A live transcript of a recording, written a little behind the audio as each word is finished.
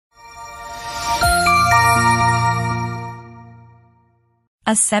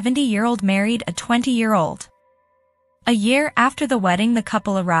A 70-year-old married a 20-year-old. A year after the wedding, the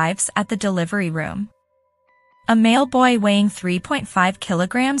couple arrives at the delivery room. A male boy weighing 3.5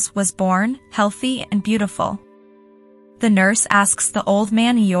 kilograms was born, healthy and beautiful. The nurse asks the old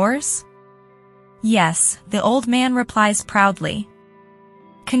man, "Yours?" "Yes," the old man replies proudly.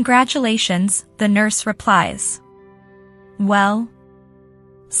 "Congratulations," the nurse replies. "Well,"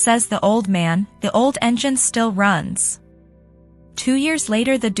 says the old man, "the old engine still runs." 2 years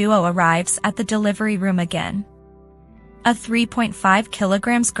later, the duo arrives at the delivery room again. A 3.5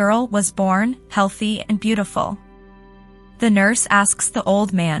 kilograms girl was born, healthy and beautiful. The nurse asks the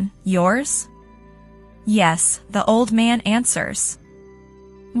old man, "Yours?" "Yes," the old man answers.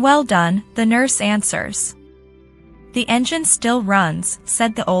 "Well done," the nurse answers. "The engine still runs,"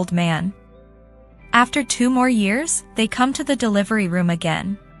 said the old man. After 2 more years, they come to the delivery room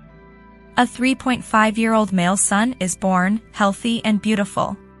again. A 3.5-year-old male son is born, healthy and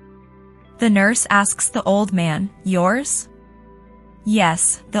beautiful. The nurse asks the old man, "Yours?"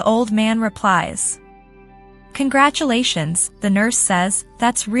 "Yes," the old man replies. "Congratulations," the nurse says,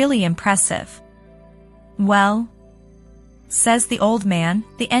 "that's really impressive." "Well," says the old man,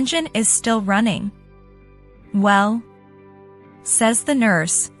 "the engine is still running." "Well," says the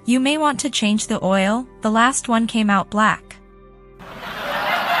nurse, "you may want to change the oil, the last one came out black."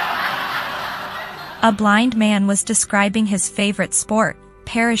 A blind man was describing his favorite sport,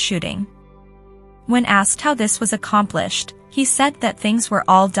 parachuting. When asked how this was accomplished, he said that things were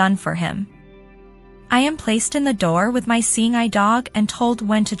all done for him. "I am placed in the door with my seeing eye dog and told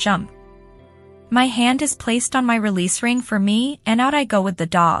when to jump. My hand is placed on my release ring for me and out I go with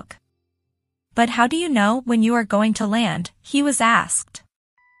the dog." "But how do you know when you are going to land?" he was asked.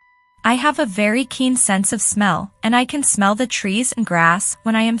 "I have a very keen sense of smell, and I can smell the trees and grass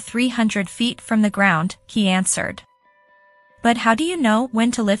when I am 300 feet from the ground," he answered. "But how do you know when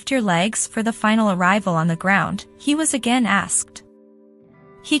to lift your legs for the final arrival on the ground?" he was again asked.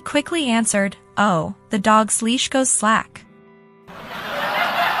 He quickly answered, "Oh, the dog's leash goes slack."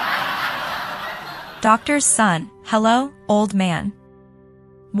 Doctor's son, "Hello, old man.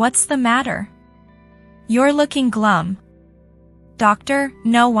 What's the matter? You're looking glum." Doctor,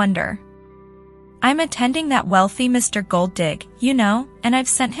 "No wonder. I'm attending that wealthy Mr. Golddig, you know, and I've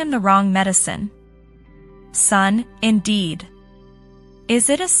sent him the wrong medicine." Son, "Indeed.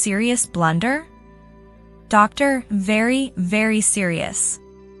 Is it a serious blunder?" Doctor, "Very, very serious.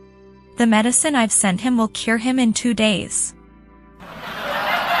 The medicine I've sent him will cure him in 2 days."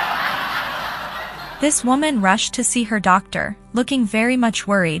 This woman rushed to see her doctor, looking very much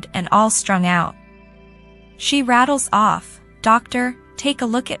worried and all strung out. She rattles off, "Doctor, take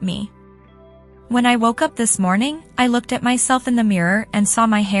a look at me. When I woke up this morning, I looked at myself in the mirror and saw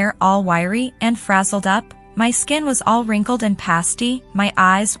my hair all wiry and frazzled up, my skin was all wrinkled and pasty, my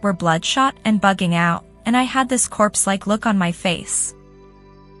eyes were bloodshot and bugging out, and I had this corpse-like look on my face.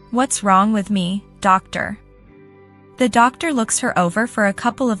 What's wrong with me, doctor?" The doctor looks her over for a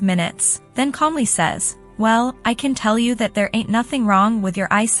couple of minutes, then calmly says, "Well, I can tell you that there ain't nothing wrong with your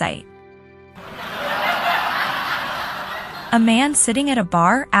eyesight." A man sitting at a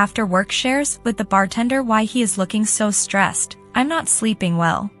bar after work shares with the bartender why he is looking so stressed. "I'm not sleeping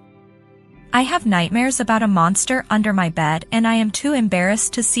well. I have nightmares about a monster under my bed and I am too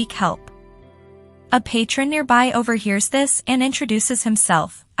embarrassed to seek help." A patron nearby overhears this and introduces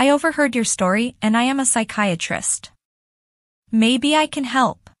himself. "I overheard your story and I am a psychiatrist. Maybe I can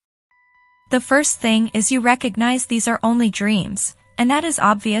help. The first thing is you recognize these are only dreams, and that is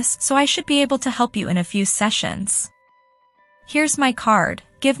obvious, so I should be able to help you in a few sessions. Here's my card,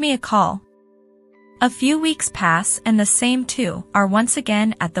 give me a call." A few weeks pass and the same two are once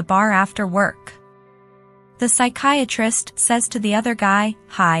again at the bar after work. The psychiatrist says to the other guy,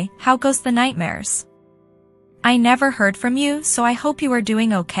 "Hi, how goes the nightmares? I never heard from you, so I hope you are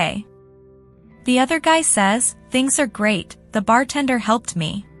doing okay." The other guy says, "Things are great, the bartender helped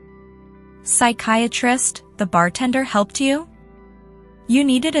me." Psychiatrist, "The bartender helped you? You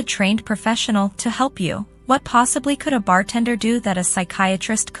needed a trained professional to help you. What possibly could a bartender do that a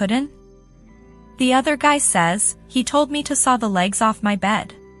psychiatrist couldn't?" The other guy says, "He told me to saw the legs off my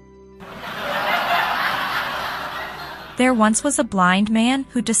bed." There once was a blind man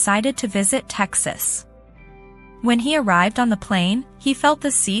who decided to visit Texas. When he arrived on the plane, he felt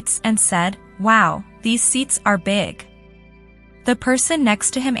the seats and said, "Wow, these seats are big." The person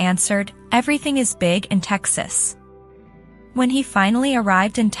next to him answered, "Everything is big in Texas." When he finally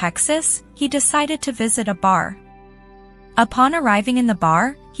arrived in Texas, he decided to visit a bar. Upon arriving in the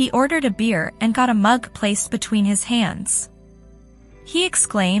bar, he ordered a beer and got a mug placed between his hands. He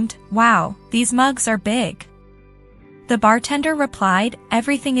exclaimed, "Wow, these mugs are big." The bartender replied,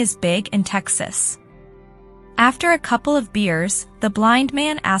 "Everything is big in Texas." After a couple of beers, the blind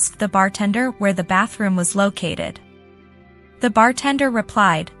man asked the bartender where the bathroom was located. The bartender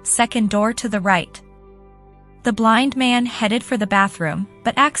replied, "Second door to the right." The blind man headed for the bathroom,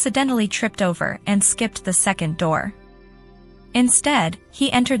 but accidentally tripped over and skipped the second door. Instead,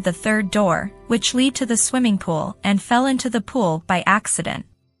 he entered the third door, which led to the swimming pool, and fell into the pool by accident.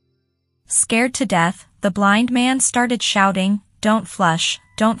 Scared to death, the blind man started shouting, "Don't flush,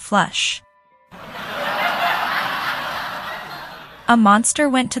 don't flush." A monster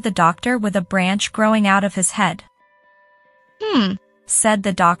went to the doctor with a branch growing out of his head. Said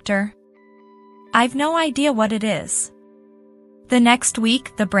the doctor. "I've no idea what it is." The next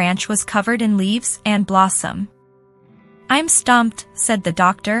week, the branch was covered in leaves and blossom. "I'm stumped," said the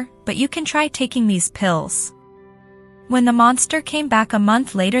doctor, "but you can try taking these pills." When the monster came back a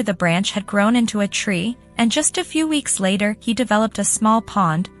month later, the branch had grown into a tree, and just a few weeks later he developed a small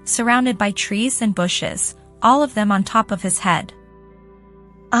pond, surrounded by trees and bushes, all of them on top of his head.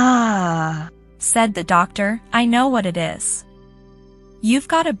 "Ah," said the doctor, "I know what it is. You've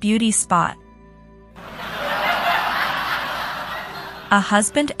got a beauty spot." A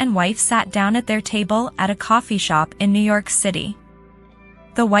husband and wife sat down at their table at a coffee shop in New York City.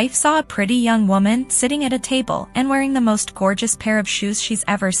 The wife saw a pretty young woman sitting at a table and wearing the most gorgeous pair of shoes she's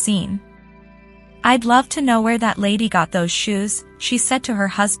ever seen. "I'd love to know where that lady got those shoes," she said to her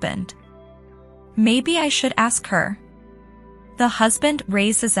husband. "Maybe I should ask her." The husband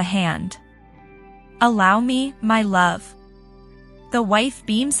raises a hand. "Allow me, my love." The wife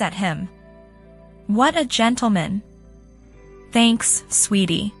beams at him. "What a gentleman." "Thanks,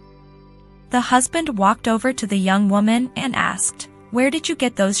 sweetie." The husband walked over to the young woman and asked, "Where did you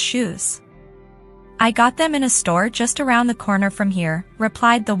get those shoes?" "I got them in a store just around the corner from here,"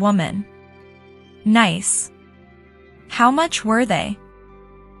 replied the woman. "Nice. How much were they?"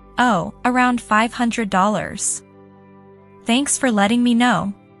 "Oh, around $500. Thanks for letting me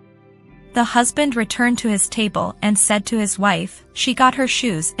know." The husband returned to his table and said to his wife, "She got her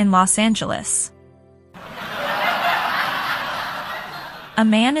shoes in Los Angeles." A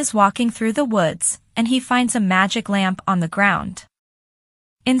man is walking through the woods, and he finds a magic lamp on the ground.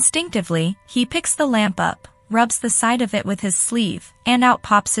 Instinctively, he picks the lamp up, rubs the side of it with his sleeve, and out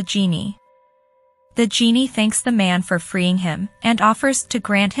pops a genie. The genie thanks the man for freeing him, and offers to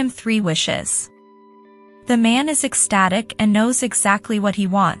grant him 3 wishes. The man is ecstatic and knows exactly what he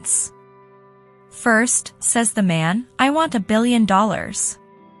wants. "First," says the man, "I want $1 billion.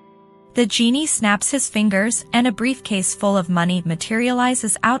 The genie snaps his fingers and a briefcase full of money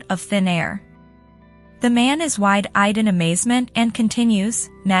materializes out of thin air. The man is wide-eyed in amazement and continues,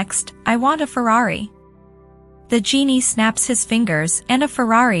 "Next, I want a Ferrari." The genie snaps his fingers and a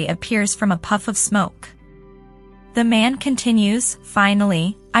Ferrari appears from a puff of smoke. The man continues,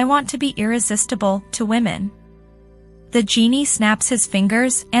 "Finally, I want to be irresistible to women." The genie snaps his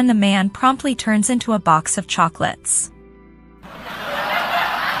fingers and the man promptly turns into a box of chocolates.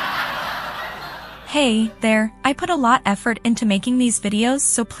 Hey there, I put a lot effort into making these videos,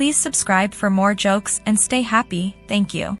 so please subscribe for more jokes and stay happy, thank you.